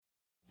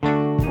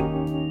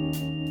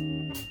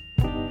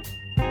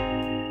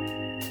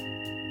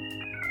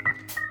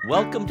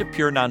Welcome to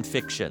Pure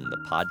Nonfiction, the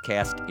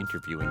podcast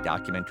interviewing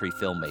documentary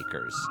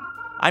filmmakers.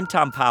 I'm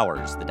Tom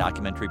Powers, the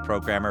documentary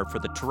programmer for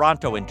the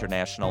Toronto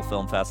International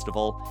Film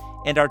Festival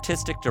and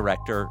artistic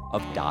director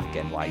of Doc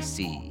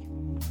NYC.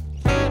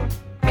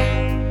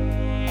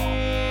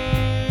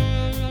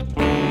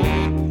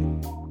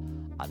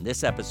 On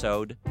this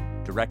episode,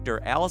 director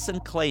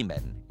Alison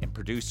Klayman and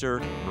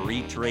producer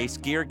Marie-Thérèse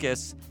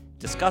Guirgis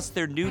discuss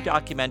their new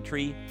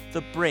documentary,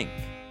 The Brink.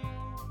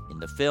 In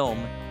the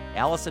film,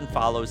 Alison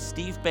follows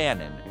Steve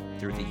Bannon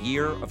through the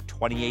year of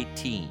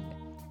 2018,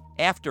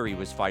 after he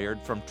was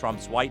fired from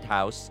Trump's White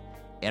House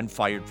and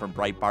fired from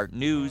Breitbart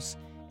News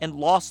and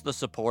lost the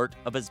support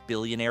of his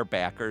billionaire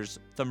backers,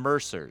 the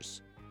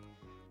Mercers.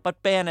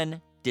 But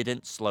Bannon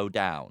didn't slow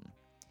down.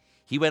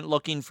 He went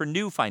looking for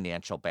new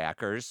financial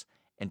backers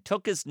and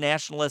took his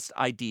nationalist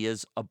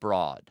ideas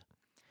abroad.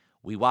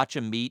 We watch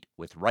him meet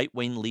with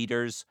right-wing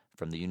leaders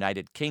from the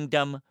United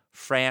Kingdom,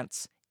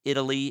 France,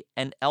 Italy,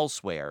 and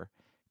elsewhere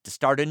to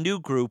start a new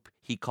group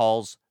he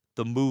calls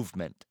the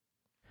Movement.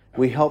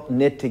 We help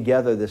knit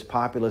together this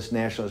populist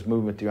nationalist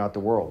movement throughout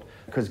the world.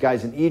 Because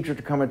guys in Egypt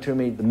are coming to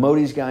me, the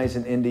Modi's guys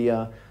in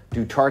India,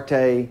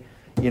 Duterte,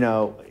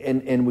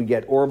 and we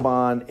get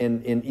Orban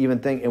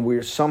and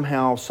we're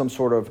somehow some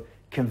sort of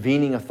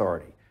convening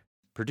authority.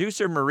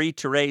 Producer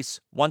Marie-Thérèse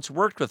once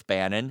worked with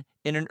Bannon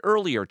in an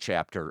earlier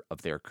chapter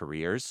of their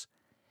careers.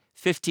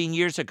 15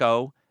 years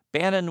ago,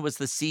 Bannon was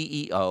the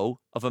CEO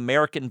of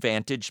American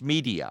Vantage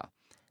Media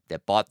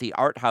that bought the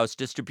art house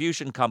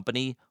distribution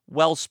company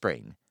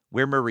Wellspring,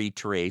 where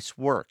Marie-Thérèse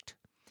worked.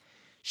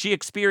 She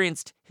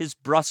experienced his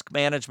brusque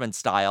management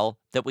style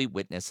that we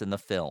witness in the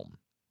film.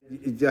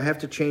 Do I have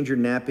to change your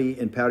nappy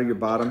and powder your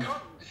bottom?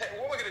 What am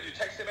I going to do,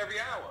 text him every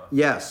hour?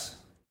 Yes.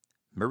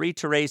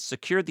 Marie-Thérèse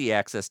secured the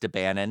access to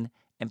Bannon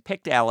and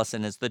picked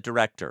Alison as the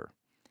director.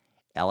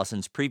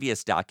 Alison's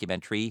previous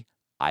documentary,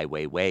 Ai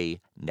Weiwei,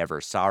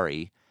 Never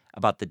Sorry,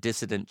 about the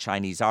dissident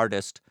Chinese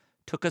artist,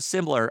 took a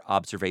similar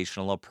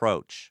observational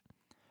approach.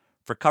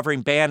 For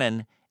covering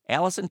Bannon,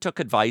 Alison took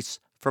advice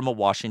from a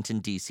Washington,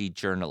 D.C.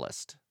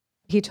 journalist.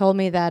 He told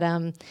me that,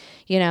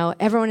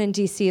 everyone in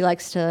D.C.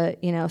 likes to,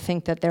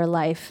 think that their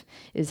life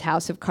is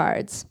House of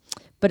Cards,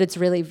 but it's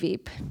really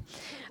Veep.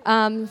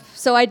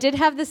 So I did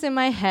have this in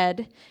my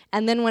head,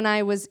 and then when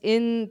I was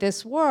in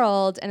this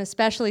world, and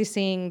especially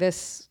seeing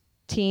this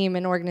team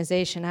and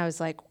organization, I was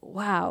like,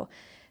 wow,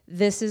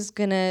 this is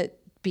gonna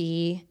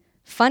be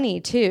funny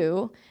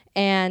too.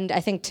 And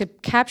I think to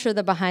capture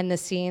the behind the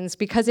scenes,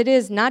 because it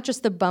is not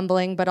just the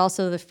bumbling, but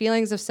also the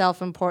feelings of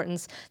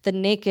self-importance, the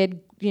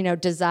naked,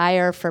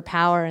 desire for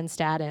power and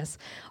status,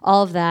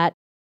 all of that.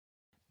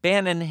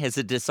 Bannon has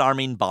a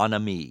disarming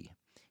bonhomie.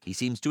 He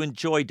seems to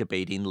enjoy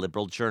debating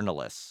liberal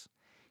journalists.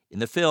 In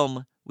the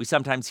film, we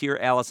sometimes hear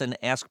Alison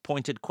ask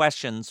pointed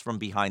questions from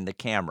behind the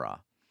camera.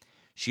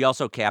 She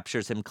also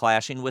captures him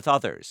clashing with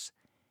others.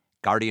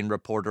 Guardian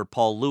reporter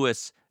Paul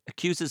Lewis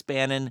accuses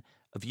Bannon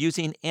of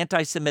using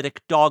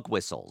anti-Semitic dog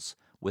whistles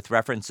with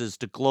references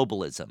to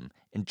globalism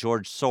and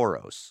George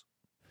Soros.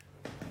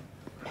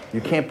 You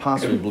can't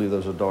possibly believe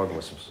those are dog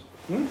whistles.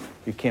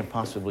 You can't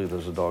possibly believe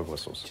those are dog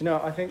whistles. Do you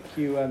know, I think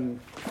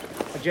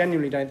I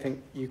genuinely don't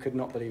think you could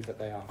not believe that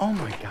they are. Oh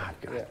my God,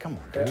 come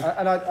on, dude.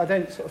 And I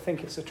don't sort of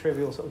think it's a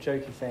trivial sort of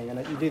jokey thing,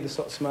 and you do this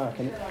sort of smirk,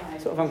 and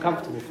it's sort of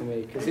uncomfortable for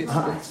me, because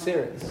it's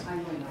serious.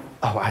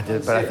 Oh, I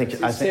did, but I think...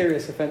 It's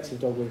serious, offensive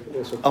dog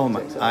whistle. Oh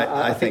my,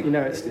 I think you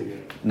know it,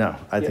 Steve. No,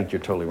 I think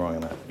you're totally wrong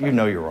on that. You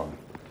know you're wrong.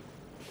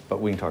 But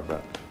we can talk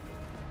about it.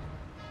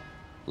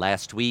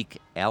 Last week,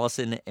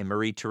 Alison and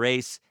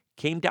Marie-Thérèse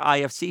came to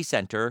IFC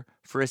Center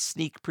for a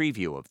sneak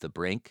preview of The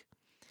Brink.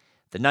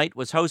 The night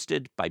was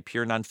hosted by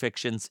Pure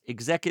Nonfiction's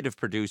executive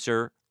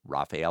producer,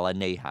 Rafaela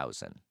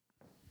Nehausen.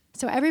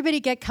 So everybody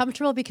get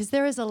comfortable because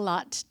there is a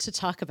lot to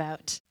talk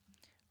about.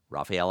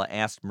 Rafaela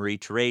asked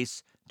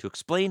Marie-Thérèse to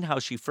explain how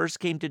she first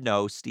came to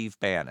know Steve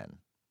Bannon.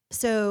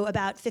 So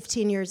about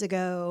 15 years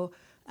ago,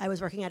 I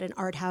was working at an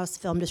art house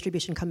film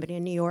distribution company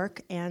in New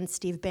York, and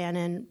Steve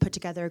Bannon put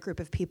together a group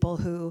of people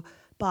who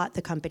bought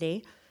the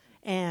company,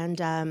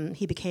 and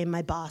he became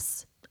my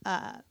boss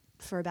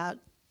for about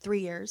 3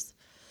 years.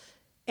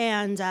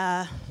 And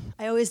I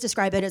always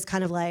describe it as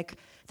kind of like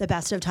the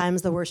best of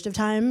times, the worst of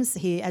times.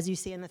 He, as you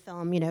see in the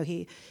film,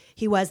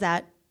 he was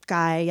that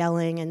guy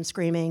yelling and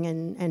screaming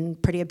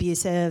and pretty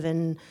abusive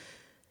and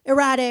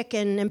erratic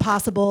and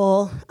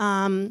impossible.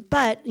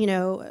 But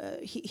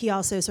he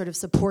also sort of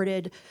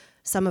supported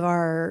some of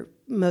our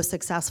most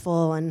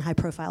successful and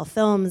high-profile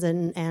films.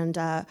 And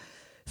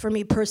for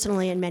me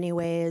personally, in many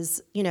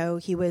ways,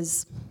 he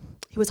was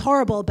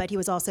horrible, but he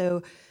was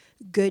also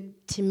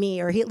good to me,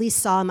 or he at least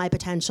saw my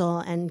potential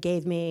and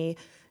gave me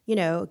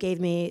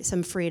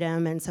some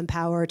freedom and some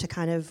power to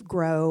kind of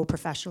grow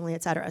professionally,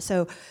 et cetera.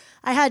 So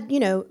I had,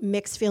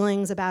 mixed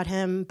feelings about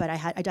him, but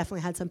I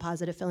definitely had some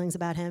positive feelings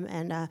about him,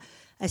 and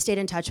I stayed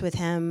in touch with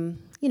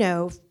him,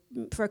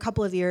 for a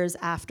couple of years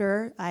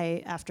after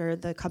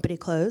the company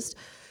closed.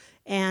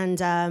 and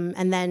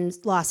then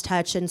lost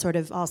touch and sort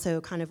of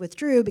also kind of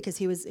withdrew because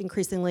he was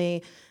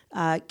increasingly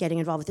getting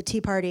involved with the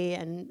Tea Party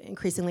and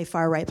increasingly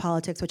far-right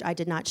politics, which I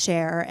did not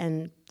share,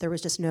 and there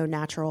was just no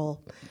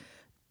natural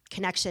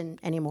connection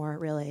anymore,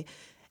 really.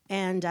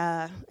 And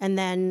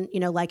then,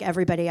 like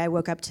everybody, I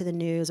woke up to the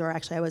news, or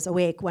actually I was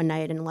awake one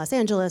night in Los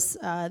Angeles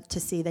to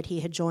see that he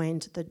had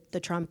joined the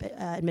Trump,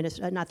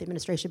 not the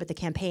administration, but the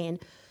campaign.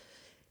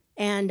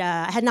 And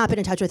I had not been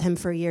in touch with him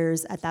for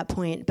years at that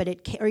point, but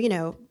it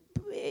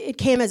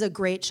came as a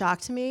great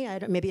shock to me.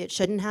 Maybe it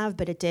shouldn't have,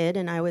 but it did,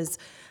 and I was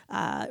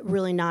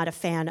really not a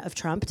fan of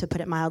Trump, to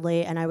put it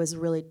mildly, and I was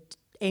really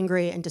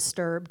angry and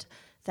disturbed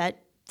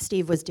that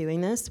Steve was doing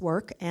this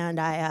work. And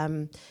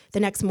the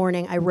next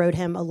morning I wrote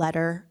him a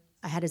letter.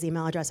 I had his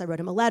email address. I wrote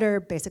him a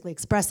letter basically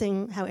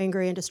expressing how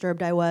angry and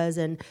disturbed I was,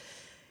 and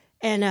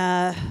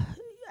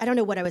I don't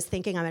know what I was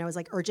thinking. I mean, I was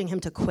like urging him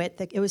to quit.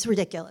 It was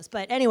ridiculous.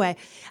 But anyway,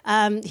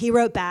 he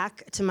wrote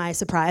back to my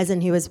surprise,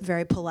 and he was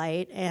very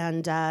polite,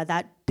 and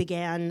that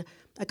began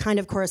a kind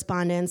of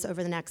correspondence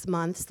over the next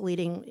months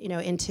leading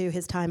into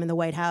his time in the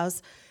White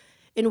House,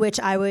 in which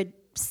I would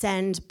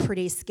send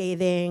pretty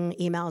scathing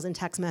emails and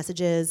text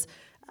messages,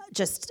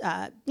 just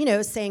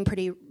saying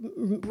pretty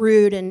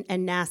rude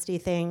and nasty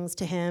things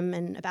to him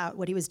and about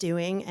what he was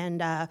doing,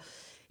 and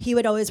he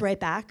would always write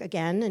back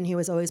again, and he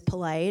was always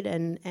polite,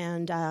 and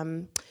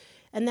then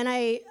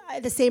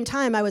at the same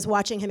time I was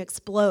watching him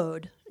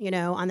explode,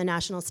 on the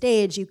national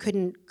stage. You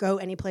couldn't go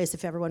any place,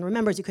 if everyone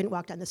remembers, you couldn't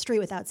walk down the street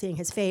without seeing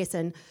his face,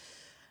 and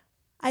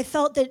I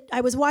felt that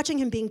I was watching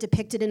him being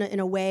depicted in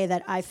a way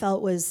that I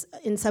felt was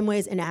in some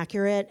ways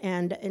inaccurate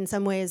and in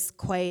some ways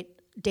quite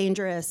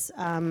dangerous.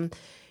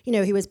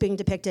 He was being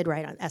depicted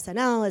right on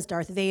SNL as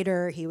Darth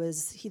Vader. He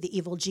was the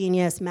evil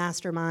genius,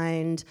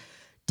 mastermind,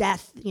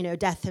 death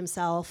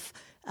himself.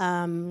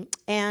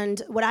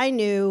 And what I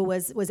knew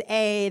was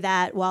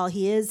that while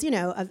he is,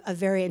 a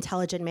very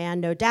intelligent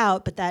man, no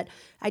doubt, but that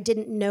I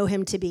didn't know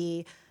him to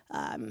be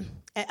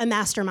a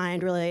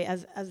mastermind, really,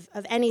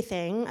 of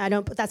anything.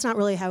 That's not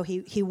really how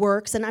he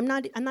works, and I'm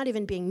not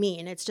even being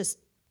mean. It's just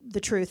the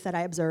truth that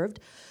I observed.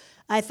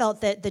 I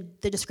felt that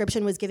the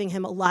description was giving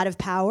him a lot of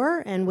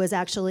power and was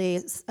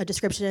actually a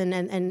description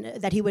and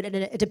that he would,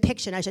 a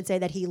depiction, I should say,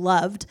 that he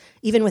loved,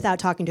 even without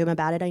talking to him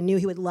about it. I knew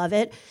he would love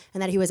it,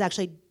 and that he was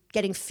actually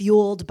getting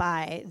fueled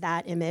by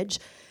that image.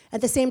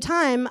 At the same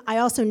time, I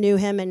also knew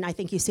him, and I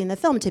think you've seen the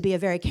film, to be a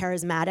very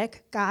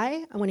charismatic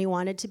guy when he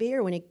wanted to be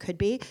or when he could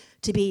be,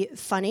 to be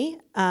funny,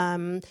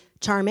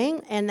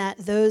 charming, and that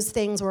those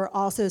things were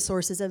also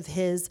sources of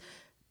his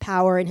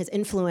power and his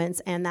influence,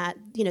 and that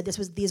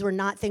these were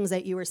not things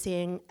that you were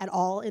seeing at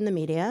all in the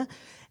media,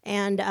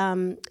 and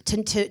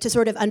to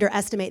sort of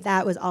underestimate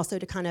that was also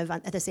to kind of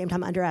at the same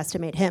time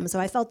underestimate him.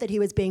 So I felt that he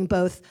was being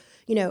both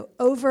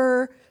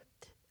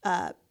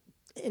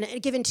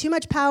given too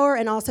much power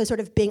and also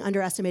sort of being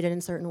underestimated in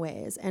certain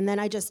ways. And then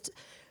I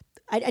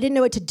didn't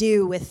know what to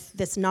do with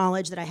this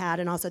knowledge that I had,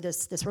 and also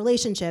this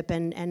relationship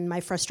and my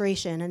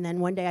frustration. And then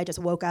one day I just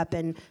woke up,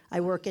 and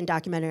I work in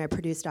documentary, I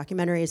produce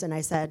documentaries, and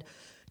I said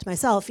to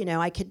myself,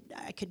 I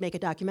could make a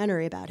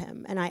documentary about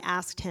him. And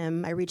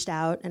I reached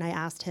out and I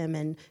asked him,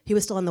 and he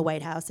was still in the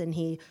White House, and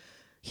he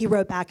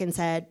wrote back and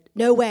said,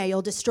 "No way,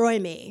 you'll destroy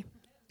me,"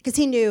 because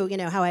he knew,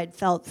 how I had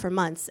felt for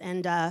months.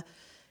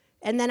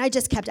 And then I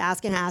just kept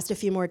asking. I asked a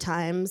few more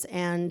times,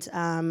 and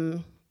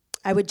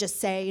I would just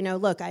say,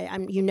 look,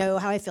 I'm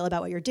how I feel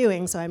about what you're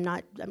doing, so I'm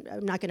not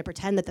going to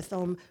pretend that the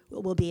film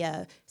will be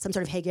some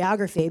sort of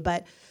hagiography,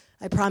 but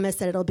I promise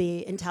that it'll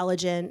be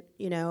intelligent.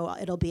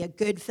 It'll be a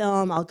good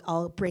film.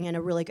 I'll bring in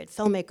a really good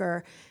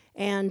filmmaker.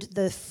 And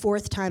the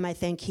fourth time, I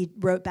think, he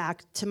wrote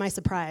back to my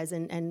surprise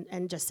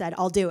and just said,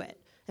 "I'll do it."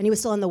 And he was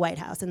still in the White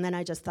House. And then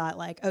I just thought,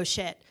 like, oh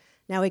shit,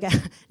 now I've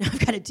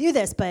got to do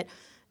this. But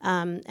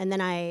and then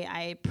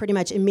I pretty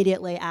much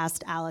immediately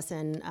asked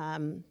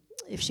Allison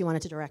if she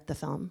wanted to direct the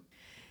film.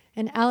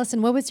 And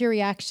Allison, what was your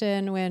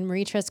reaction when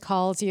Marie-Therese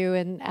calls you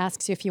and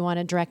asks you if you want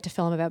to direct a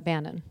film about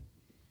Bannon?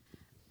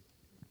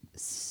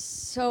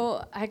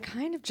 So I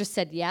kind of just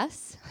said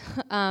yes,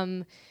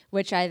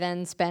 which I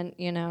then spent,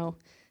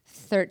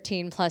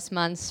 13 plus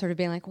months sort of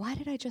being like, why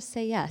did I just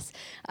say yes?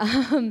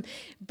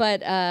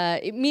 But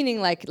meaning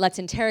like, let's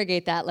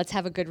interrogate that. Let's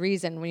have a good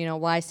reason,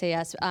 why say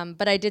yes?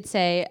 But I did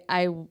say,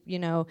 I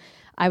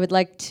would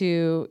like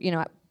to,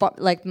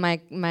 like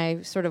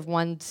my sort of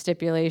one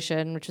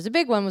stipulation, which was a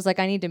big one, was like,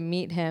 I need to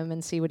meet him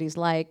and see what he's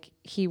like.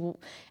 He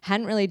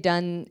hadn't really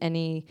done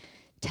any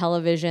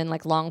television,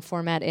 like long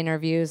format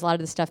interviews, a lot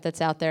of the stuff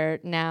that's out there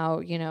now,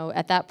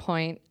 at that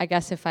point, I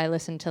guess if I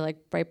listened to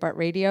like Breitbart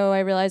Radio, I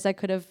realized I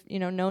could have,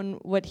 known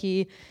what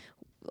he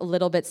a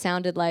little bit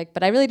sounded like,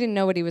 but I really didn't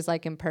know what he was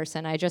like in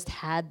person. I just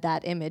had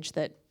that image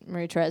that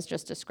Marie-Therese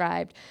just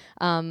described.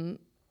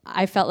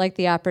 I felt like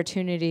the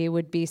opportunity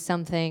would be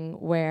something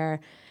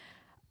where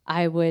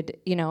I would,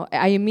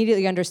 I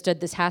immediately understood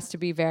this has to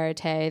be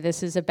verite.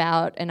 This is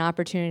about an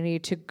opportunity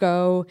to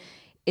go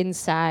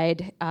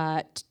inside,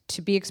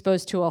 to be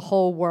exposed to a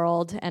whole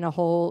world and a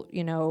whole,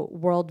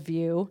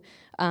 worldview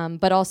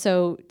but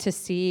also to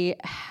see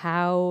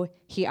how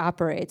he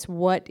operates,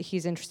 what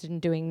he's interested in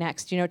doing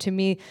next. You know, to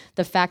me,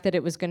 the fact that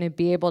it was going to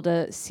be able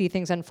to see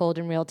things unfold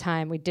in real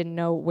time, we didn't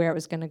know where it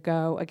was going to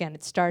go. Again,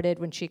 it started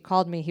when she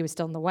called me, he was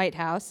still in the White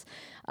House.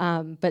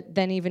 But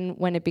then even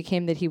when it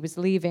became that he was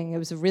leaving, it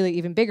was a really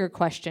even bigger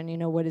question, you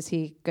know, what is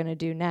he going to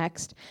do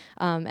next?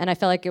 And I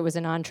felt like it was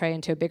an entree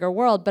into a bigger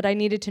world, but I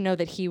needed to know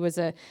that he was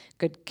a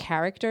good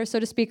character, so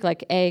to speak.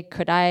 Like,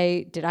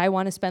 did I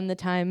want to spend the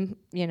time,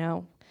 you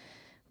know,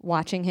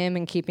 watching him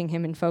and keeping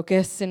him in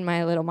focus in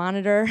my little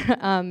monitor,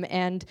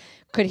 and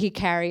could he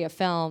carry a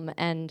film?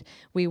 And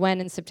we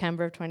went in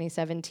September of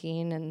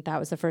 2017, and that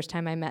was the first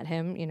time I met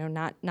him, you know,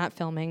 not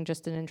filming,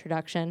 just an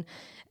introduction.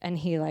 And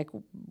he like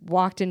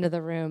walked into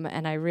the room,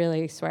 and I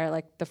really swear,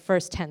 like the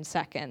first 10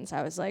 seconds,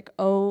 I was like,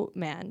 oh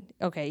man,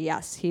 okay,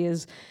 yes, he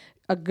is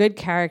a good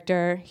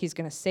character. He's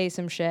gonna say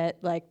some shit.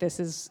 Like I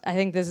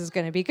think this is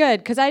gonna be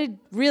good, because I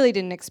really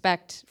didn't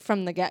expect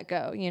from the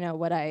get-go, you know,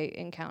 what I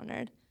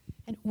encountered.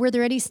 And were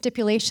there any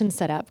stipulations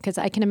set up? Because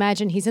I can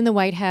imagine he's in the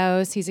White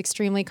House, he's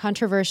extremely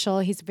controversial,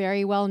 he's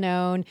very well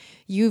known.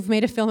 You've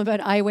made a film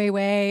about Ai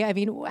Weiwei. I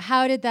mean,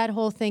 how did that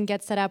whole thing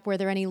get set up? Were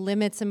there any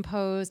limits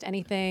imposed,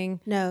 anything?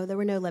 No, there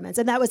were no limits.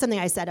 And that was something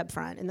I said up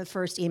front in the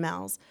first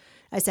emails.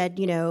 I said,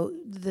 you know,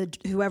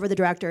 whoever the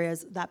director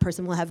is, that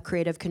person will have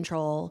creative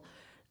control.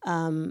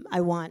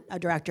 I want a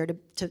director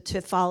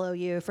to follow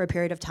you for a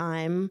period of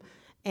time,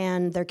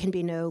 and there can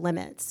be no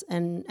limits,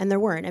 and there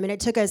weren't. I mean, it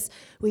took us,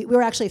 we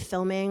were actually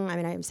filming, I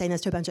mean, I'm saying this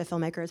to a bunch of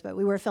filmmakers, but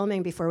we were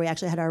filming before we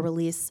actually had our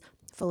release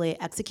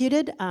fully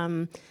executed.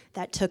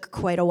 That took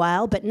quite a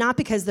while, but not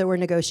because there were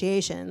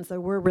negotiations. There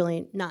were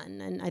really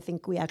none, and I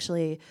think we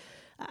actually,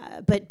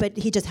 but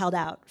he just held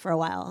out for a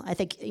while. I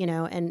think, you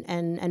know,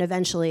 and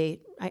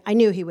eventually, I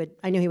knew he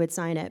would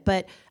sign it,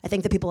 but I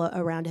think the people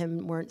around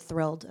him weren't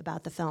thrilled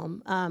about the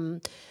film.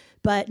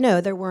 But no,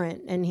 there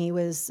weren't, and he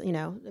was, you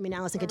know, I mean,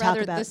 Allison could talk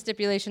about. The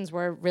stipulations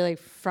were really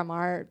from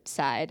our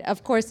side.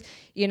 Of course,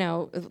 you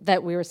know,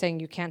 that we were saying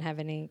you can't have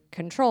any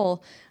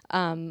control,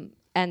 and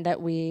that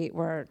we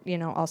were, you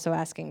know, also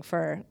asking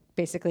for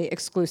basically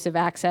exclusive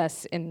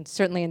access,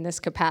 certainly in this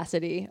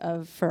capacity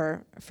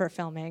for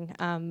filming.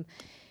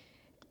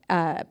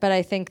 But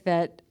I think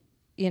that,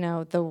 you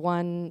know, the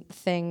one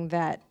thing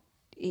that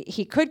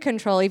he could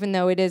control, even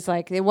though it is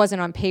like, it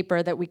wasn't on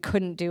paper that we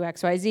couldn't do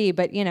X, Y, Z,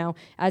 but, you know,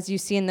 as you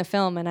see in the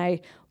film,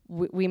 and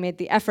we made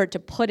the effort to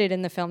put it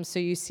in the film so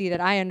you see that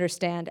I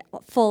understand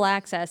full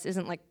access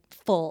isn't like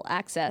full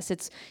access.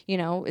 It's, you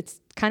know, it's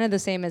kind of the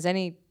same as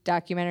any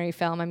documentary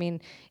film. I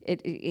mean,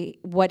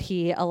 what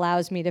he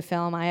allows me to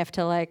film, I have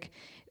to like,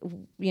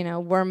 you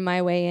know, worm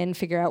my way in,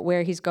 figure out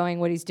where he's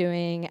going, what he's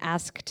doing,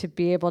 ask to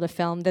be able to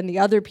film. Then the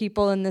other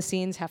people in the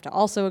scenes have to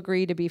also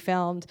agree to be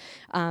filmed.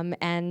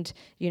 And,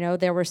 you know,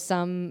 there were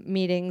some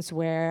meetings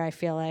where I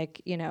feel like,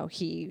 you know,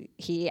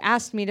 he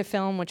asked me to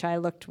film, which I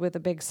looked with a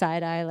big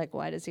side eye, like,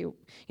 why does he, you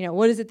know,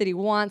 what is it that he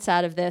wants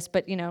out of this?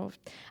 But, you know,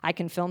 I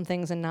can film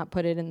things and not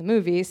put it in the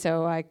movie,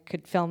 so I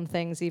could film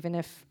things even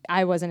if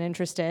I wasn't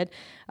interested.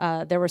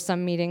 There were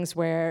some meetings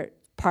where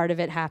part of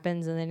it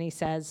happens, and then he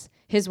says,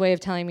 his way of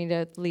telling me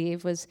to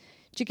leave was,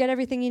 did you get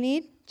everything you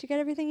need? Did you get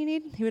everything you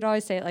need? He would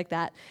always say it like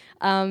that.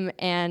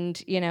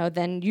 And, you know,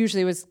 then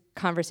usually was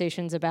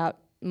conversations about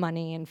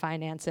money and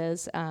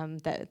finances,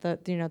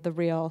 the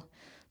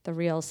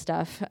real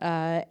stuff.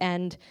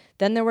 And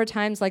then there were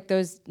times like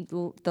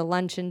the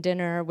lunch and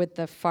dinner with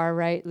the far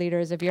right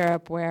leaders of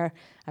Europe, where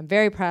I'm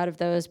very proud of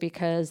those,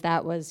 because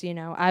that was, you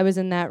know, I was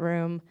in that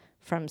room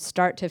from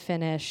start to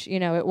finish. You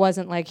know, it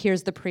wasn't like,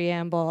 here's the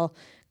preamble,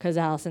 because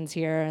Allison's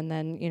here, and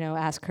then, you know,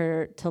 ask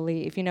her to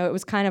leave. You know, it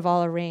was kind of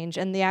all arranged,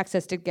 and the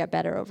access did get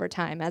better over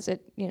time, as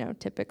it, you know,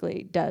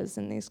 typically does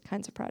in these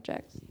kinds of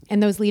projects.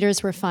 And those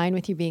leaders were fine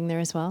with you being there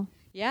as well?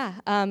 Yeah.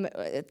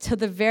 To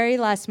the very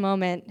last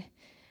moment,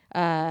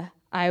 I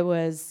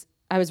was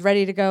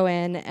ready to go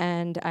in,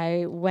 and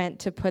I went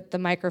to put the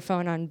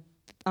microphone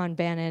on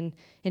Bannon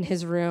in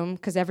his room,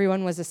 because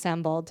everyone was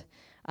assembled,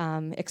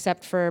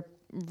 except for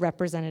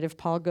Representative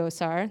Paul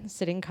Gosar,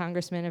 sitting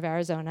congressman of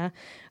Arizona,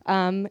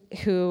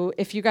 who,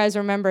 if you guys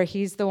remember,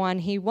 he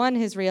won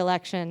his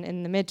re-election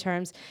in the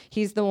midterms.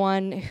 He's the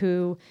one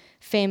who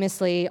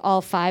famously, all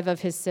 5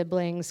 of his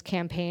siblings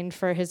campaigned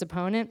for his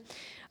opponent.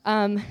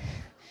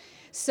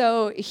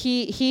 So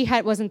he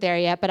wasn't there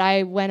yet, but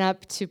I went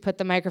up to put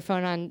the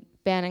microphone on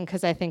Bannon,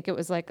 because I think it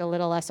was like a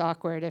little less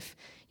awkward if,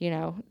 you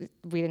know,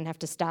 we didn't have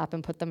to stop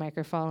and put the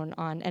microphone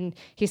on. And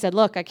he said,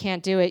 look, I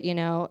can't do it, you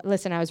know,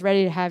 listen, I was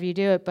ready to have you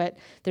do it, but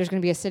there's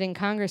going to be a sitting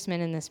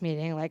congressman in this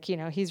meeting, like, you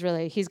know, he's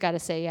got to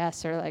say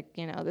yes, or like,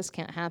 you know, this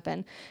can't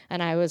happen.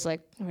 And I was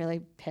like really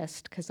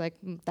pissed, because like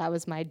that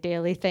was my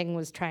daily thing,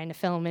 was trying to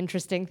film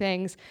interesting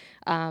things.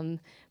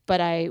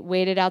 But I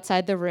waited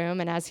outside the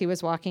room, and as he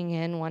was walking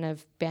in, one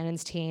of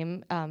Bannon's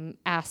team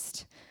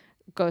asked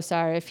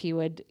Gosar if he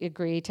would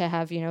agree to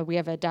have, we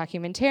have a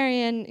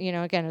documentarian,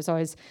 again, it was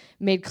always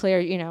made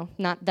clear,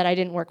 not that I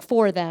didn't work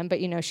for them, but,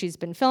 she's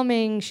been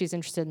filming, she's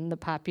interested in the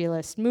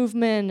populist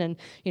movement and,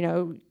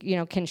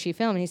 can she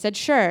film? And he said,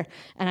 sure.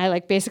 And I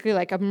basically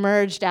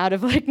emerged out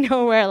of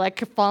nowhere,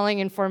 falling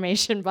in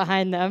formation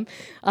behind them,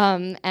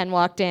 and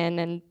walked in,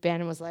 and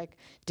Bannon was like,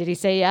 did he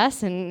say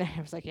yes? And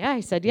I was like, yeah,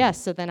 he said yes.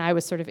 So then I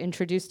was sort of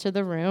introduced to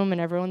the room,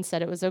 and everyone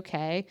said it was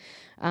okay.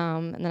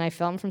 And then I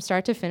filmed from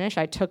start to finish.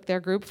 I took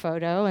their group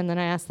photo, and then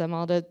I asked them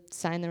all to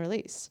sign the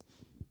release.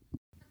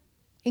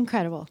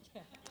 Incredible.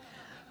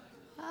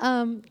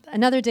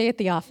 Another day at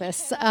the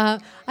office.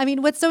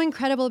 What's so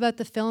incredible about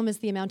the film is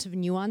the amount of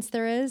nuance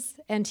there is.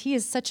 And he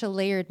is such a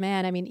layered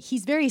man.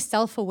 He's very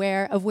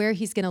self-aware of where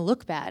he's going to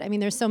look bad.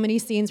 There's so many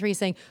scenes where he's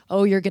saying,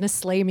 oh, you're going to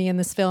slay me in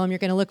this film, you're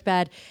going to look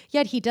bad.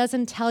 Yet he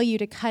doesn't tell you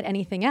to cut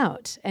anything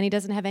out. And he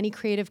doesn't have any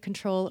creative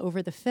control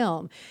over the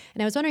film.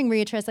 And I was wondering,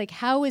 Maria-Therese,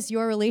 how was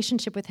your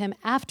relationship with him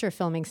after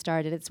filming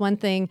started? It's one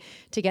thing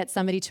to get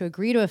somebody to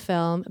agree to a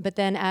film, but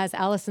then as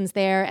Alison's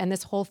there and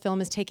this whole film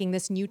is taking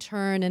this new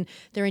turn and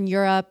they're in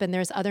Europe and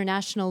there's other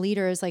national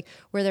leaders,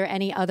 were there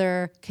any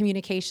other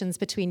communications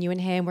between you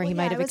and him where he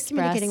might have expressed? I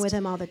was communicating with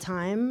him all the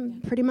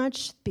time, pretty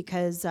much,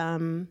 because,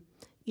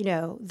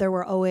 there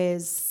were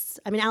always,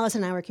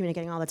 Allison and I were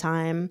communicating all the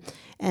time,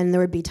 and there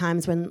would be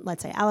times when,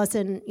 let's say,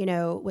 Allison,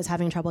 was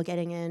having trouble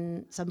getting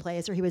in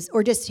someplace, or he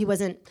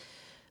wasn't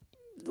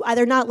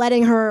either not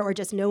letting her, or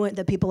just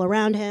the people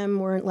around him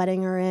weren't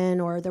letting her in,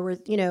 or there were,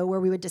 where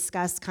we would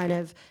discuss kind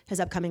of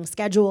his upcoming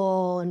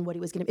schedule and what he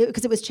was going to,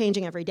 because it was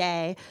changing every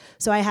day.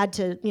 So I had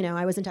to,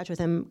 I was in touch with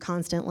him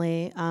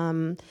constantly.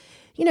 I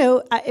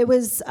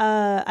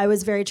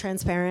was very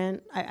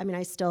transparent.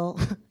 I still,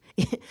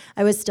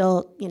 I was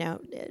still,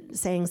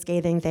 saying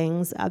scathing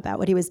things about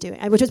what he was doing,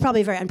 which was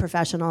probably very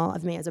unprofessional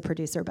of me as a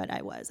producer, but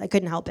I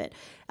couldn't help it.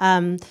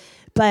 No,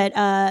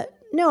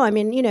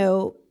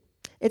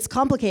 it's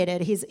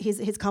complicated.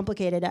 He's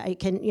complicated. I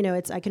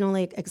can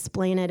only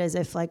explain it as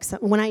if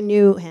when I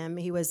knew him,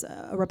 he was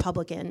a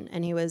Republican,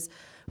 and he was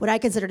what I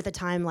considered at the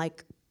time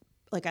like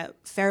a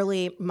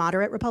fairly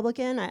moderate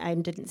Republican. I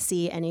didn't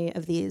see any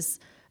of these.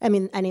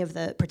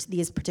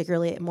 These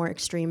particularly more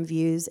extreme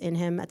views in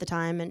him at the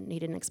time, and he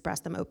didn't express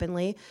them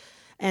openly.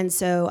 And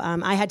so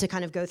I had to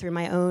kind of go through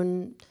my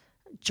own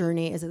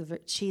journey, is a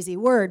cheesy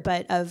word,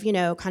 but of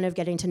kind of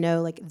getting to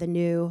know the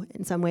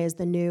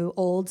new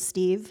old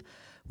Steve,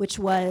 which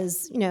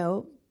was,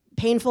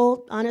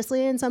 painful,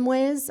 honestly, in some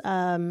ways,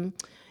 and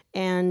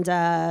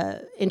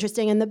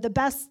interesting. And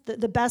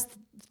the best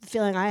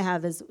feeling I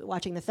have is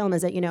watching the film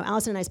is that,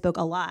 Allison and I spoke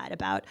a lot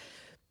about,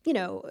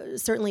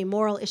 certainly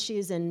moral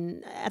issues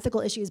and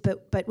ethical issues,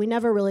 but we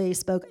never really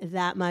spoke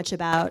that much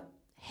about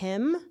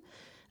him.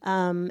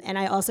 And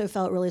I also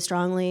felt really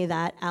strongly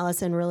that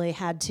Allison really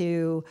had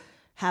to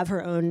have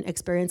her own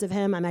experience of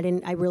him.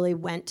 I really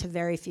went to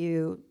very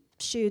few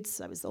shoots.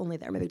 I was only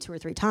there maybe 2 or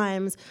 3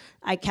 times.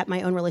 I kept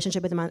my own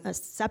relationship with him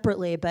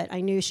separately, but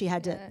I knew she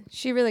had to.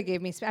 She really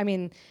gave me.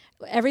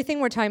 Everything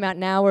we're talking about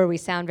now, where we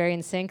sound very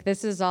in sync,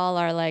 this is all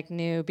our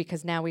new,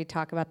 because now we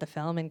talk about the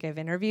film and give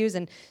interviews,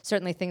 and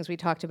certainly things we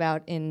talked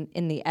about in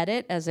the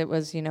edit as it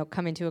was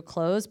coming to a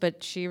close.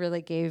 But she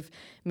really gave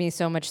me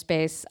so much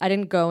space. I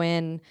didn't go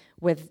in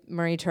with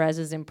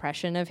Marie-Therese's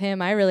impression of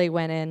him. I really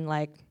went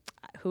in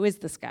who is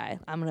this guy?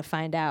 I'm going to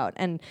find out.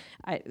 And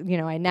I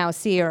now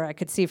see, or I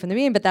could see from the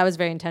beginning, but that was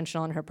very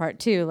intentional on her part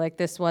too.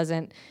 This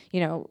wasn't,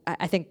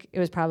 I think it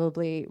was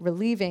probably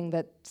relieving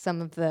that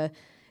some of the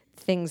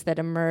things that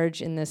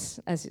emerge in this,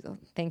 as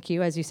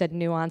you said,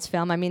 nuanced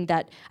film.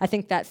 I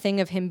think that thing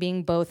of him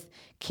being both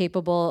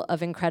capable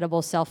of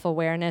incredible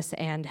self-awareness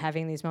and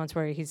having these moments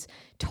where he's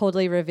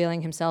totally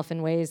revealing himself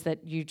in ways that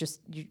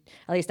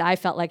at least I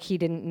felt like he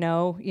didn't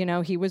know,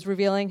 he was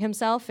revealing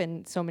himself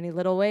in so many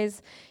little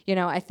ways.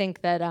 I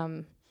think that,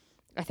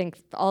 I think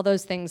all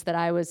those things that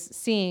I was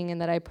seeing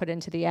and that I put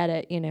into the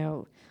edit,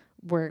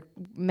 were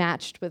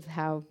matched with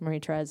how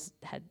Marie-Therese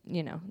had,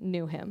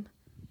 knew him.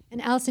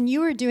 And Allison,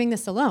 you were doing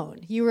this alone.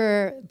 You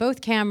were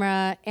both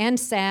camera and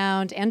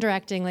sound and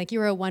directing, you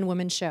were a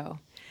one-woman show.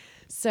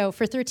 So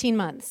for 13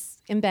 months,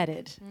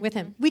 embedded with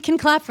him. We can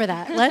clap for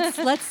that.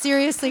 Let's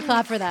seriously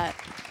clap for that.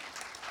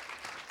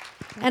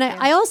 And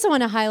I also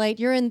want to highlight,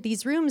 you're in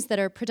these rooms that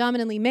are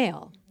predominantly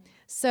male.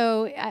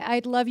 So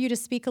I'd love you to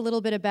speak a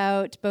little bit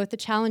about both the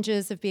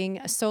challenges of being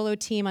a solo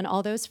team on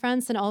all those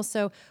fronts, and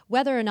also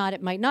whether or not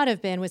it might not have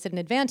been, was it an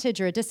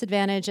advantage or a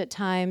disadvantage at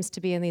times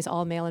to be in these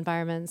all-male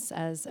environments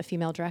as a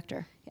female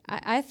director?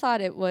 I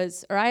thought it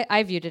was, or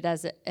I viewed it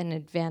as an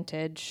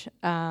advantage.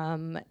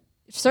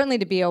 Certainly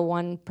to be a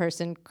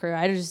one-person crew.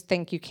 I just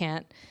think you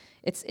can't,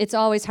 it's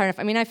always hard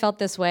enough. I felt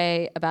this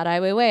way about Ai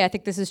Weiwei. I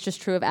think this is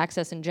just true of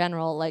Access in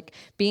general.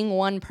 Being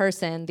one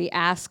person, the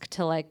ask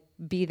to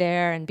be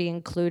there and be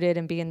included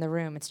and be in the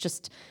room, it's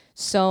just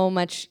so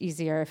much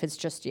easier if it's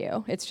just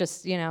you. It's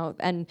just,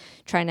 and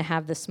trying to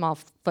have this small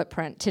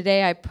footprint.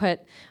 Today I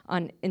put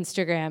on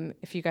Instagram,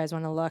 if you guys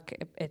want to look,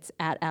 it's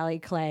at Allie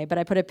Clay, but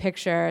I put a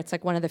picture, it's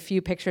like one of the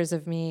few pictures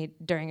of me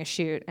during a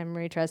shoot, and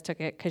Marie-Therese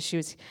took it because she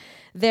was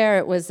there.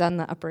 It was on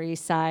the Upper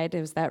East Side.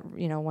 It was that,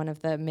 one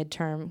of the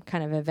midterm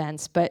kind of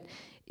events. But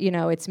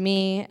it's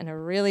me and a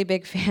really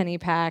big fanny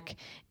pack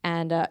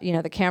and,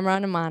 the camera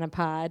on a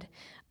monopod.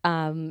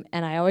 And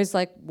I always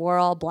wore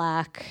all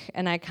black,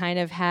 and I kind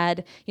of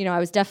had, I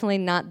was definitely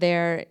not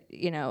there,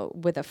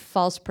 with a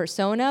false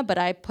persona, but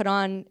I put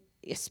on,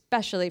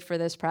 especially for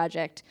this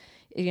project,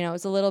 it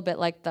was a little bit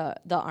like the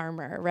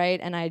armor, right?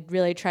 And I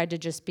really tried to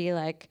just be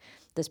like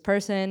this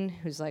person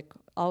who's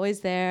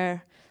always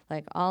there,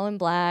 all in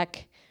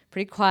black,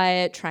 pretty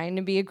quiet, trying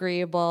to be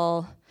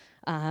agreeable.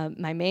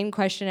 My main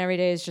question every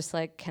day is just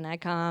can I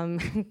come?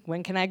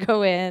 When can I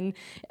go in?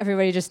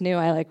 Everybody just knew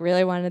I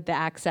really wanted the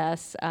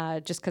access,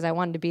 just because I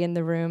wanted to be in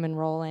the room and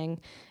rolling,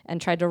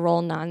 and tried to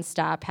roll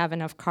nonstop, have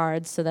enough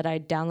cards so that I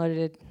downloaded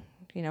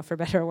it, for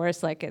better or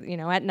worse,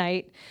 at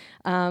night,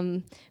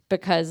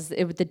 because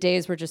the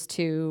days were just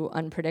too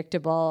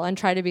unpredictable, and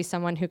try to be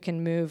someone who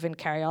can move and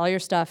carry all your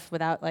stuff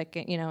without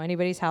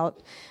anybody's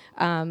help.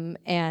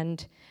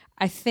 And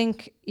I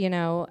think,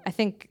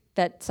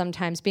 that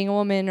sometimes being a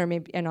woman, or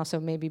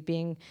maybe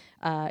being,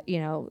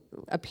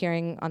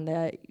 appearing on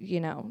the,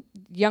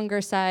 younger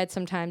side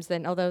sometimes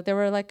than, although there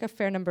were a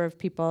fair number of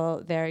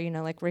people there,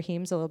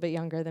 Raheem's a little bit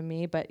younger than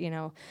me, but,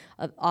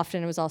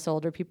 often it was also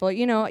older people.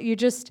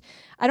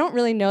 I don't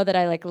really know that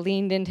I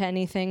leaned into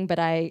anything, but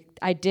I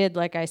did,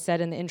 like I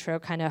said in the intro,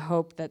 kind of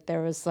hope that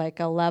there was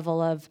a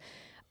level of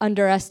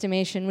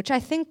underestimation, which I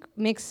think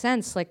makes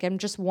sense. I'm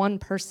just one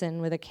person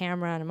with a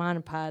camera and a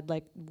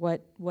monopod.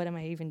 What am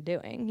I even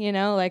doing?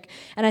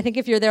 And I think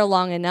if you're there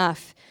long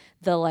enough,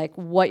 the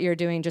what you're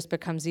doing just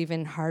becomes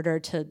even harder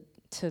to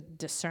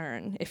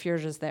discern if you're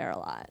just there a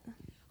lot.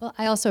 Well,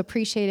 I also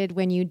appreciated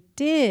when you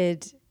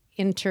did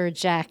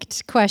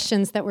interject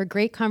questions that were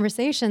great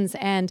conversations,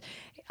 and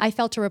I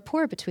felt a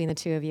rapport between the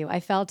two of you. I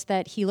felt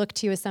that he looked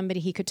to you as somebody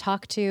he could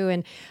talk to,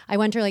 and I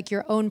wonder,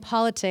 your own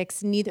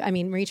politics,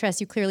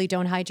 Marie-Therese, you clearly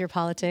don't hide your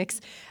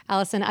politics.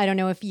 Allison, I don't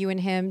know if you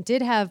and him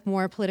did have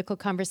more political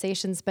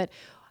conversations, but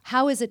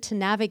how is it to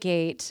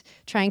navigate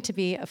trying to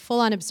be a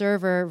full-on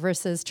observer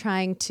versus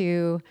trying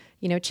to,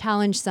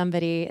 challenge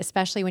somebody,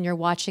 especially when you're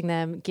watching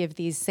them give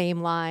these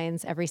same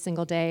lines every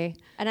single day?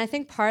 And I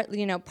think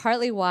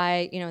partly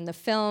why, in the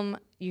film,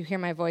 you hear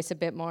my voice a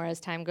bit more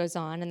as time goes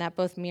on, and that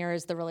both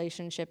mirrors the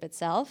relationship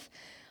itself.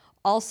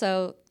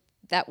 Also,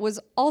 that was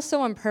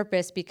also on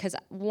purpose, because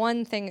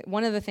one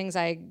of the things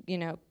I,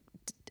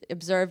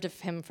 observed of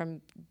him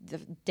from the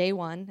day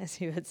one, as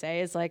he would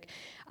say, is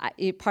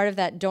part of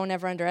that don't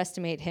ever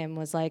underestimate him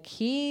was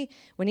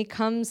when he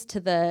comes to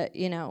the,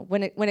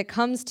 when it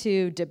comes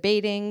to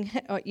debating,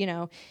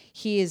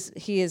 he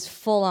is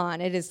full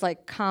on. It is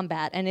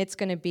combat, and it's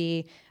going to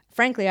be,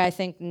 frankly, I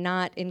think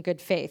not in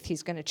good faith.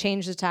 He's going to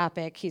change the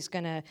topic. He's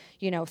going to,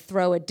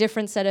 throw a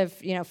different set of,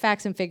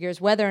 facts and figures,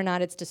 whether or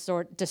not it's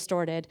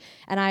distorted.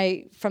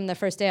 And from the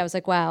first day, I was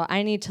wow,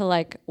 I need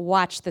to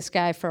watch this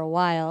guy for a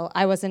while.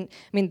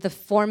 The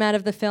format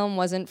of the film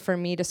wasn't for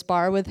me to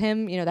spar with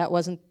him. That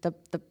wasn't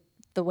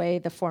the way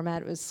the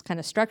format was kind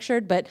of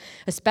structured, but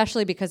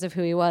especially because of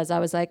who he was, I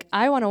was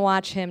I want to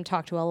watch him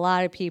talk to a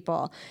lot of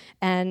people.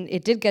 And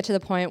it did get to the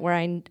point where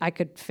I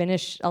could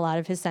finish a lot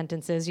of his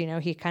sentences.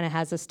 He kind of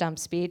has a stump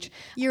speech.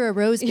 You're a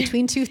rose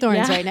between two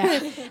thorns right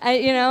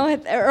now.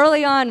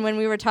 Early on when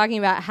we were talking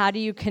about how do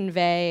you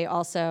convey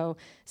also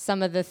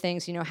some of the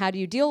things, how do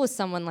you deal with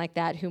someone like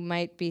that who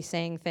might be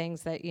saying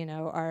things that,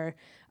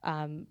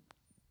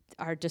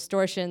 are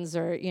distortions,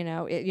 or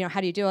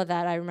how do you deal with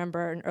that? I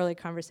remember in early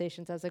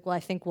conversations I was I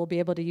think we'll be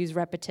able to use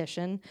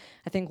repetition.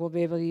 I think we'll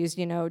be able to use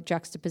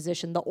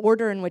juxtaposition. The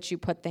order in which you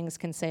put things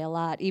can say a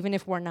lot, even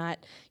if we're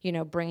not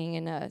bringing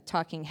in a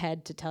talking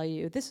head to tell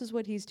you this is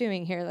what he's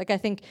doing here. I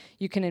think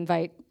you can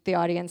invite the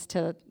audience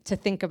to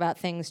think about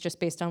things just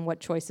based on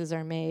what choices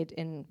are made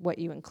in what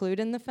you include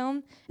in the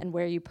film and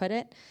where you put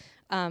it.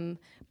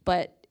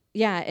 But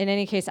yeah, in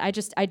any case, I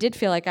did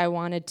feel I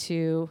wanted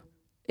to.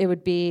 I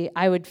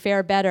would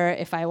fare better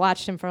if I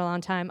watched him for a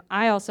long time.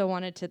 I also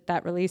wanted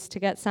that release to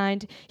get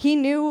signed. He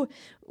knew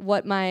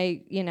that my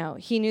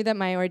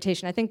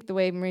orientation, I think the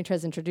way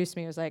Marie-Therese introduced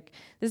me was this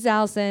is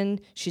Allison,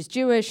 she's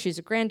Jewish, she's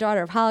a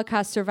granddaughter of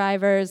Holocaust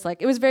survivors.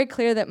 It was very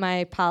clear that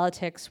my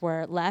politics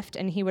were left,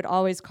 and he would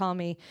always call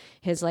me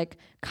his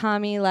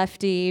commie,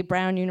 lefty,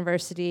 Brown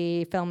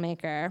University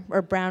filmmaker,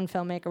 or Brown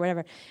filmmaker,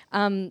 whatever.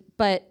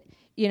 But,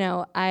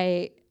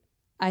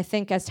 I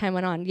think as time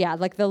went on,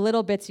 the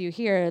little bits you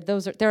hear,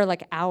 there are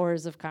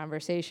hours of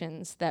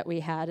conversations that we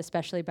had,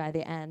 especially by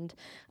the end.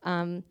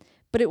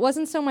 But it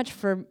wasn't so much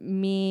for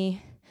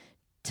me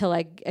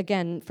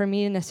to for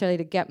me necessarily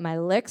to get my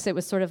licks. It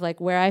was sort of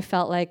where I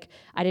felt I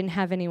didn't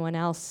have anyone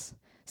else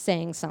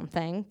saying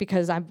something,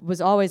 because I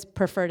was always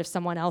preferred if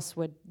someone else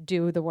would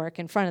do the work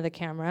in front of the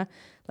camera.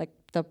 Like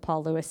the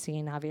Paul Lewis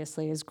scene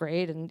obviously is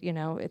great, and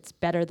it's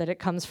better that it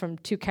comes from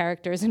two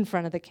characters in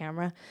front of the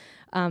camera.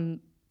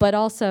 But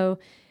also,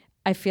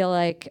 I feel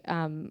like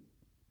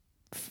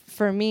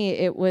for me,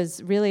 it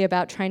was really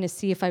about trying to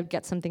see if I'd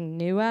get something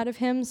new out of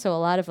him. So a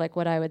lot of like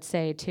what I would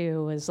say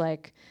too was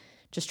like,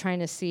 just trying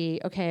to see,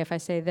 okay, if I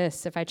say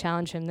this, if I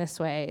challenge him this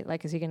way,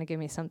 like, is he gonna give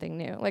me something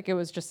new? Like, it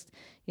was just,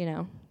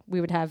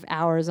 we would have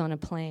hours on a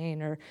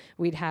plane, or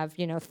we'd have,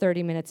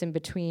 30 minutes in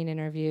between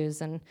interviews,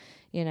 and,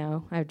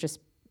 I would just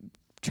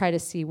try to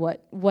see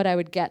what I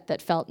would get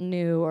that felt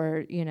new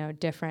or,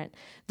 different.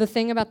 The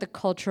thing about the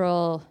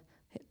cultural,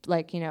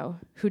 like,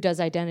 who does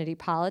identity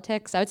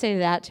politics, I would say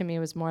that to me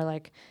was more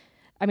like,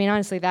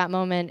 honestly, that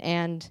moment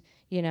and,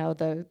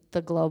 the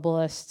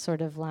globalist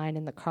sort of line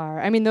in the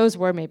car. Those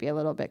were maybe a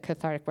little bit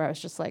cathartic, where I was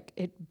just like,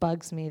 it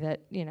bugs me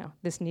that,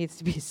 this needs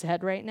to be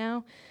said right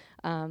now.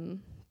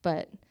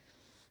 But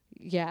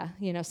yeah,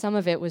 some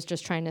of it was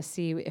just trying to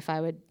see if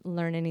I would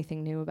learn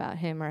anything new about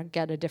him or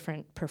get a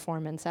different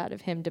performance out of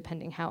him,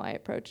 depending how I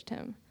approached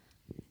him.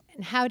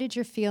 And how did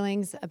your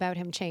feelings about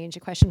him change? A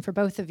question for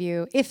both of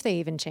you, if they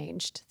even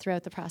changed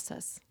throughout the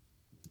process.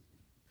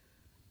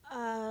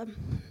 I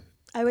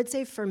would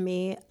say for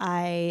me,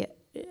 I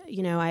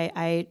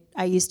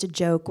used to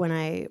joke when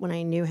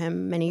I knew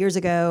him many years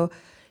ago,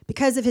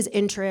 because of his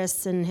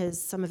interests and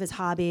some of his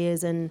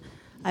hobbies, and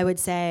I would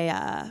say,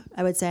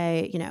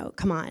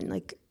 come on,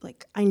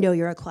 like I know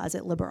you're a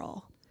closet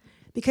liberal,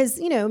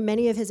 because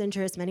many of his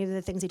interests, many of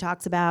the things he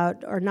talks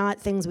about, are not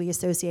things we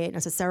associate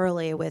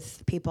necessarily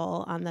with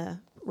people on the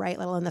right,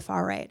 let alone the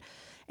far right.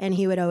 And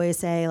he would always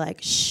say like,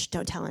 shh,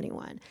 don't tell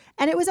anyone,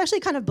 and it was actually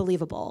kind of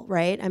believable,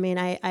 right?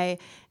 I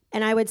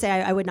would say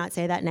I would not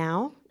say that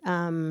now.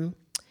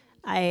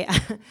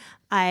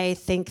 I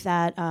think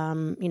that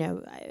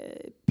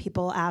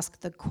people ask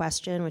the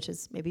question, which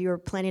is maybe you were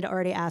planning to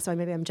already ask, so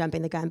maybe I'm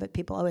jumping the gun, but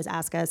people always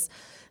ask us,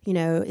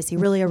 is he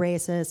really a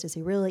racist? Is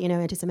he really,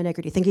 anti-Semitic,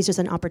 or do you think he's just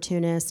an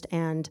opportunist?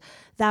 And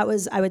that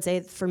was, I would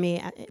say, for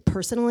me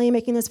personally,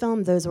 making this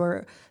film, those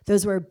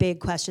were big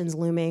questions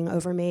looming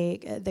over me.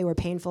 They were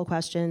painful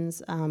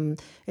questions.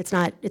 It's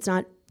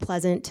not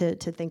pleasant to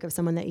think of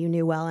someone that you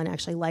knew well and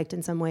actually liked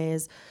in some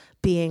ways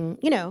being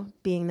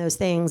those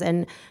things.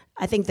 And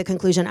I think the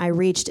conclusion I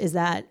reached is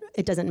that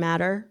it doesn't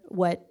matter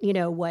what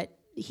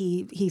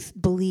he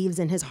believes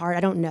in his heart. I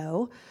don't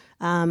know.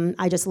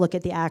 I just look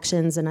at the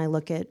actions, and I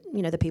look at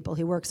the people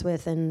he works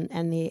with,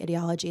 and the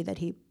ideology that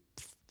he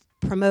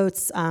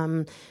promotes,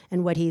 and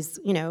what he's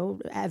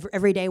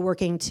every day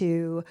working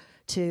to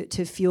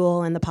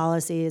fuel, and the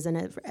policies,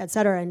 and et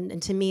cetera.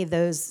 And to me,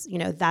 those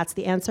that's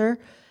the answer.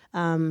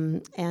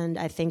 And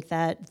I think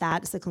that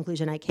that's the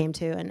conclusion I came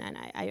to, and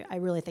I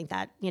really think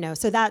that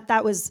so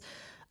that was.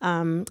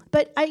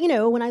 But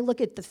when I look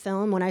at the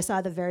film, when I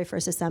saw the very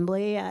first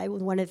assembly,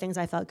 one of the things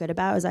I felt good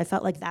about is I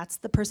felt like that's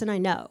the person I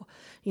know.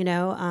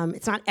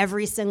 It's not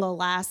every single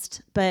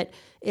last, but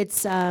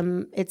it's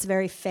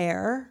very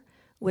fair,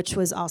 which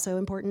was also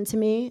important to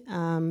me,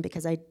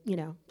 because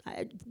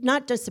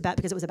not just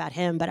because it was about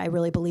him, but I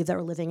really believe that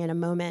we're living in a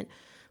moment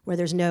where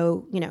there's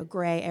no,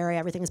 gray area,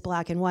 everything is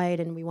black and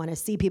white, and we want to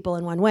see people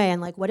in one way. And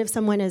like, what if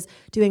someone is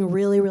doing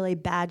really, really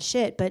bad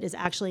shit, but is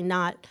actually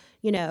not,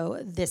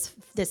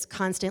 this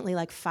constantly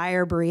like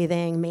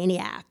fire-breathing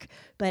maniac,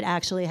 but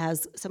actually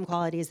has some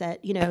qualities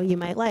that, you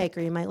might like,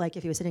 or you might like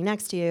if he was sitting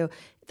next to you.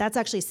 That's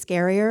actually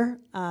scarier.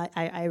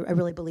 I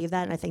really believe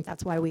that, and I think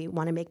that's why we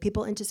want to make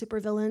people into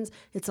supervillains.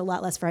 It's a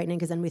lot less frightening,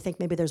 because then we think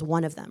maybe there's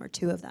one of them or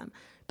two of them.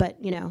 But,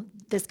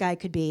 this guy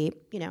could be,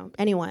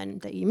 anyone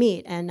that you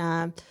meet.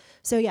 And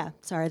so yeah,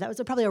 sorry, that was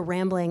probably a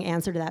rambling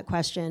answer to that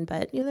question,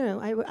 but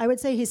I would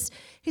say he's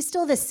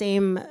still the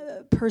same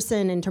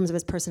person in terms of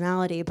his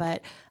personality,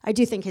 but I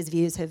do think his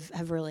views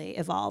have really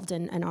evolved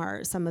and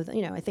are some of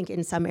the, I think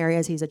in some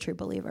areas he's a true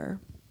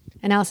believer.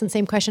 And Allison,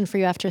 same question for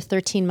you after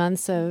 13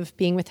 months of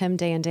being with him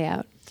day in, day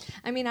out.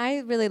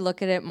 I really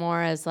look at it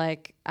more as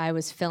like I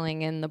was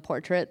filling in the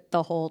portrait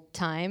the whole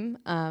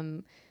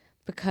time,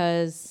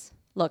 because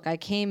look, I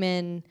came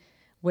in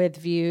with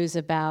views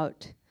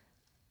about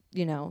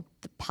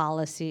the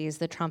policies,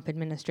 the Trump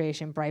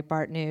administration,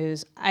 Breitbart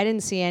News. I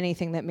didn't see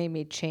anything that made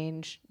me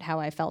change how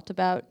I felt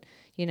about,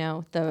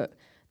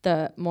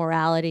 the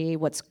morality,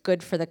 what's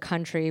good for the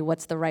country,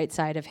 what's the right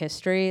side of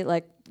history.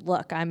 Like,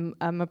 look, I'm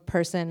a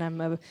person,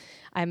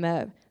 I'm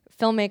a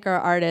filmmaker,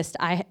 artist,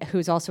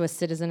 who's also a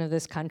citizen of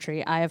this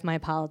country. I have my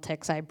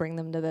politics, I bring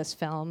them to this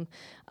film,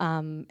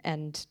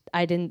 and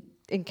I didn't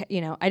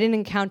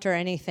encounter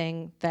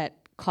anything that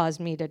caused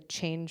me to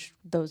change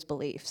those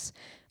beliefs.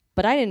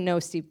 But I didn't know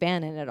Steve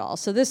Bannon at all.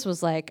 So this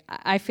was like,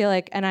 I feel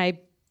like, and I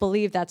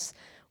believe that's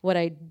what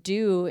I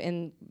do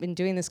in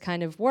doing this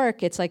kind of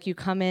work. It's like you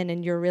come in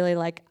and you're really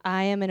like,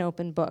 I am an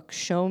open book.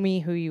 Show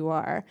me who you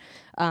are.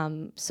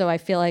 So I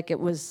feel like it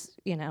was,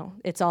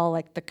 it's all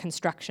like the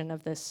construction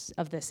of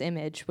this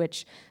image,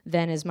 which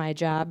then is my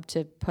job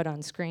to put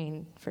on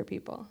screen for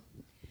people.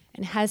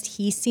 And has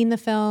he seen the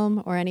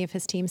film or any of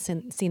his team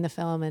seen the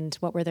film, and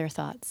what were their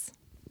thoughts?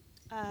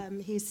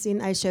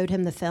 I showed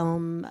him the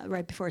film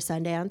right before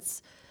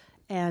Sundance,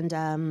 and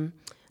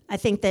I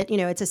think that,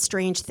 it's a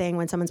strange thing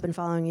when someone's been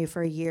following you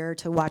for a year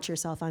to watch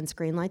yourself on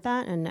screen like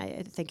that, and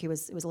I think it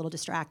was a little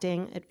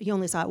distracting. He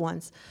only saw it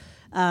once.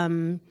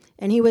 And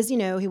he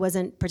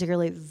wasn't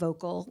particularly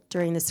vocal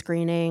during the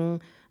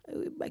screening,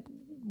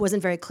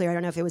 wasn't very clear. I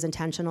don't know if it was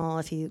intentional,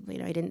 if he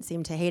didn't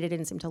seem to hate it,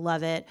 didn't seem to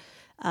love it.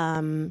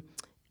 But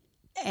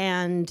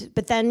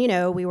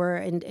then, we were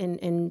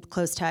in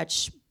close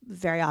touch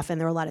very often.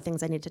 There were a lot of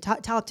things I needed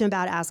to talk to him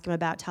about, ask him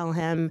about, tell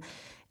him.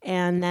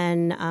 And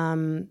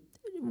then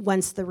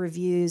once the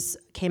reviews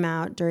came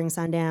out during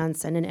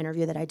Sundance and an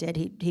interview that I did,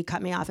 he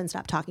cut me off and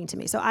stopped talking to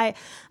me. So I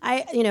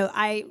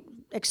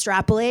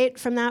extrapolate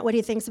from that what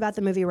he thinks about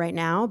the movie right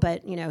now,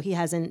 but he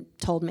hasn't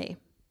told me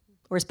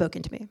or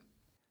spoken to me.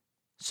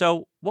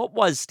 So what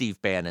was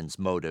Steve Bannon's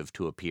motive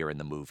to appear in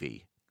the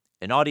movie?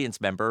 An audience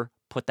member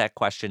put that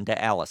question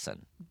to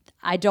Allison.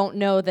 I don't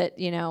know that,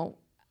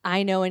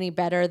 I know any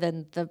better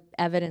than the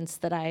evidence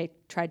that I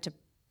tried to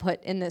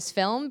put in this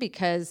film,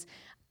 because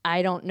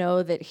I don't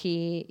know that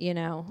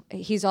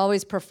he's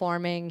always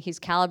performing, he's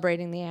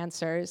calibrating the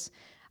answers.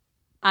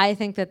 I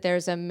think that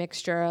there's a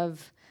mixture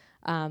of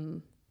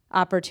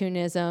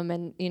opportunism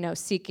and,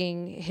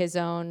 seeking his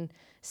own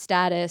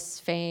status,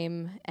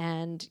 fame,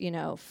 and,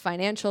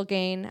 financial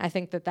gain. I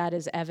think that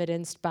is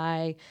evidenced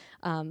by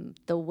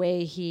the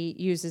way he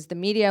uses the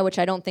media, which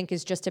I don't think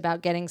is just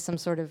about getting some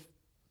sort of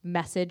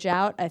message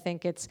out. I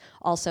think it's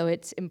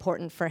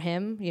important for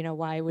him.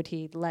 Why would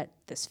he let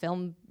this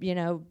film,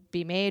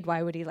 be made?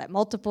 Why would he let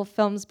multiple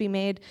films be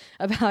made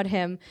about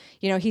him?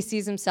 He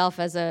sees himself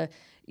as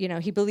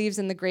he believes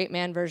in the great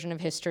man version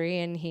of history,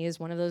 and he is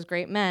one of those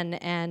great men.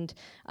 And,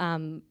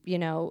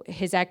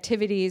 his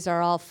activities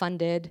are all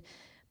funded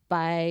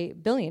by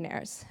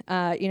billionaires.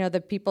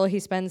 The people he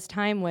spends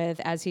time with,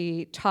 as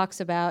he talks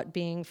about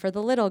being for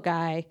the little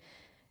guy,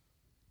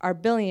 are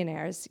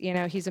billionaires.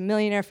 He's a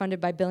millionaire funded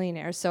by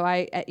billionaires. So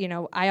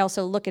I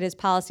also look at his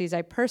policies.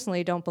 I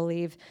personally don't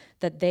believe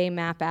that they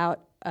map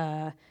out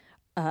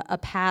a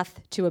path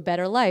to a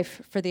better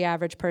life for the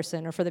average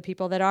person, or for the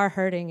people that are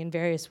hurting in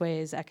various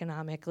ways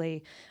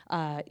economically.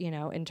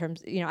 In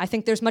terms, I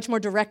think there's much more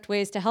direct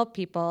ways to help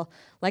people,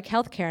 like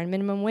healthcare and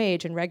minimum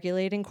wage and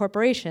regulating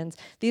corporations.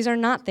 These are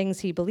not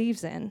things he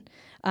believes in.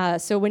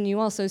 So when you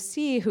also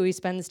see who he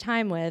spends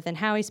time with and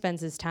how he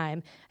spends his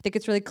time, I think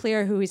it's really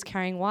clear who he's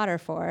carrying water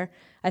for.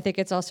 I think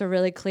it's also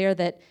really clear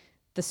that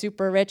the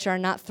super rich are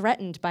not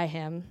threatened by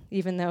him,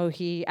 even though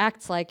he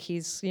acts like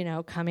he's,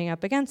 coming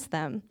up against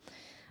them.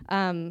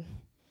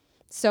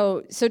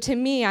 So to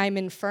me, I'm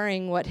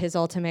inferring what his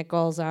ultimate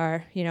goals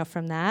are,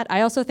 from that.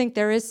 I also think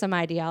there is some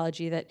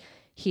ideology that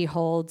he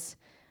holds,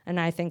 and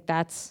I think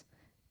that's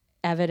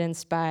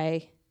evidenced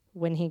by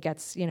when he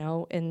gets,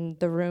 in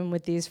the room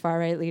with these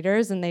far-right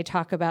leaders, and they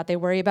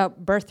worry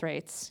about birth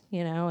rates,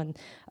 and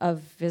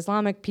of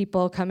Islamic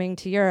people coming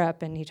to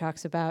Europe, and he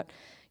talks about,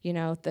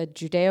 the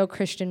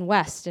Judeo-Christian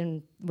West,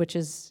 and which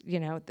is,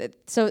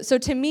 so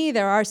to me,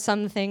 there are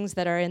some things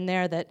that are in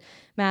there that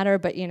matter,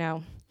 but,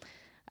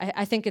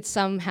 I think it's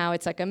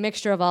like a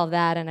mixture of all of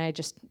that, and I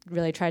just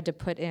really tried to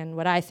put in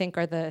what I think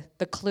are the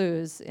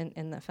clues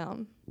in the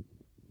film.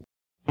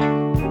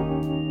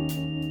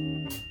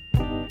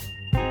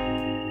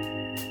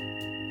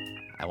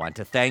 I want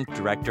to thank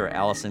director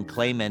Allison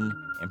Klayman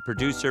and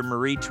producer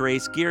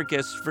Marie-Therese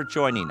Gierges for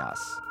joining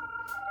us.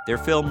 Their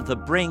film, The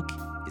Brink,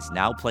 is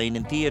now playing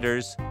in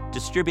theaters,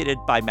 distributed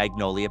by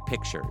Magnolia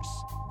Pictures.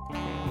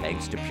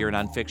 Thanks to Pure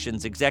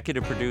Nonfiction's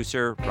executive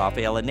producer,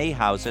 Rafaela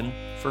Nehausen,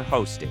 for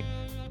hosting.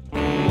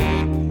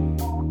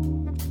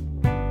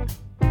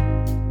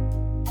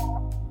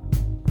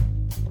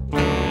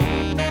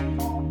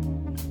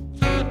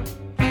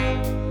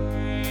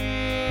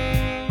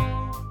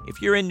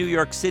 If you're in New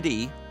York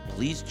City,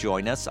 please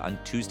join us on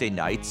Tuesday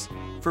nights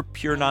for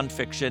Pure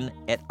Nonfiction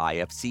at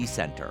IFC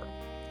Center.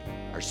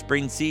 Our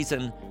spring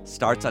season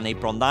starts on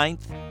April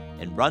 9th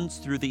and runs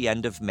through the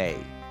end of May.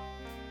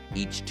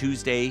 Each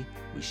Tuesday,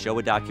 we show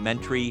a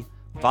documentary,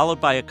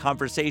 followed by a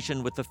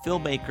conversation with the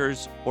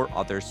filmmakers or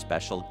other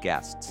special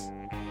guests.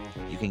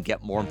 You can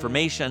get more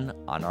information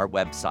on our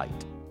website.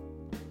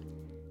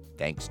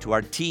 Thanks to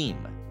our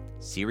team,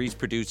 series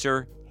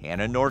producer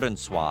Hannah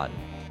Nordenswan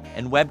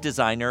and web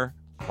designer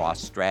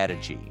Cross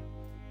Strategy.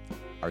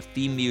 Our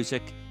theme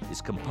music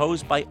is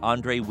composed by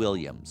Andre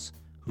Williams,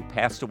 who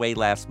passed away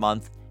last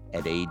month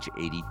at age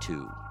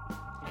 82.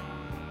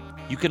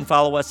 You can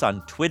follow us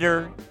on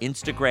Twitter,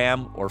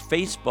 Instagram, or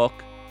Facebook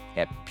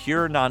at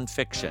Pure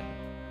Nonfiction.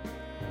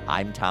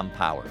 I'm Tom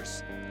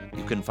Powers.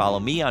 You can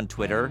follow me on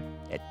Twitter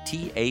at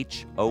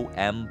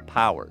THOM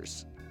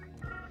Powers.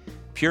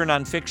 Pure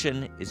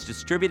Nonfiction is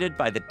distributed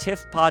by the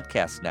TIFF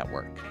Podcast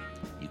Network.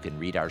 You can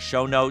read our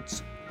show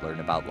notes, learn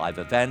about live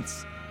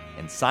events,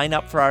 and sign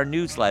up for our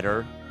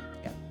newsletter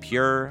at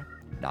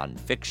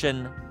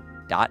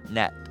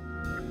purenonfiction.net.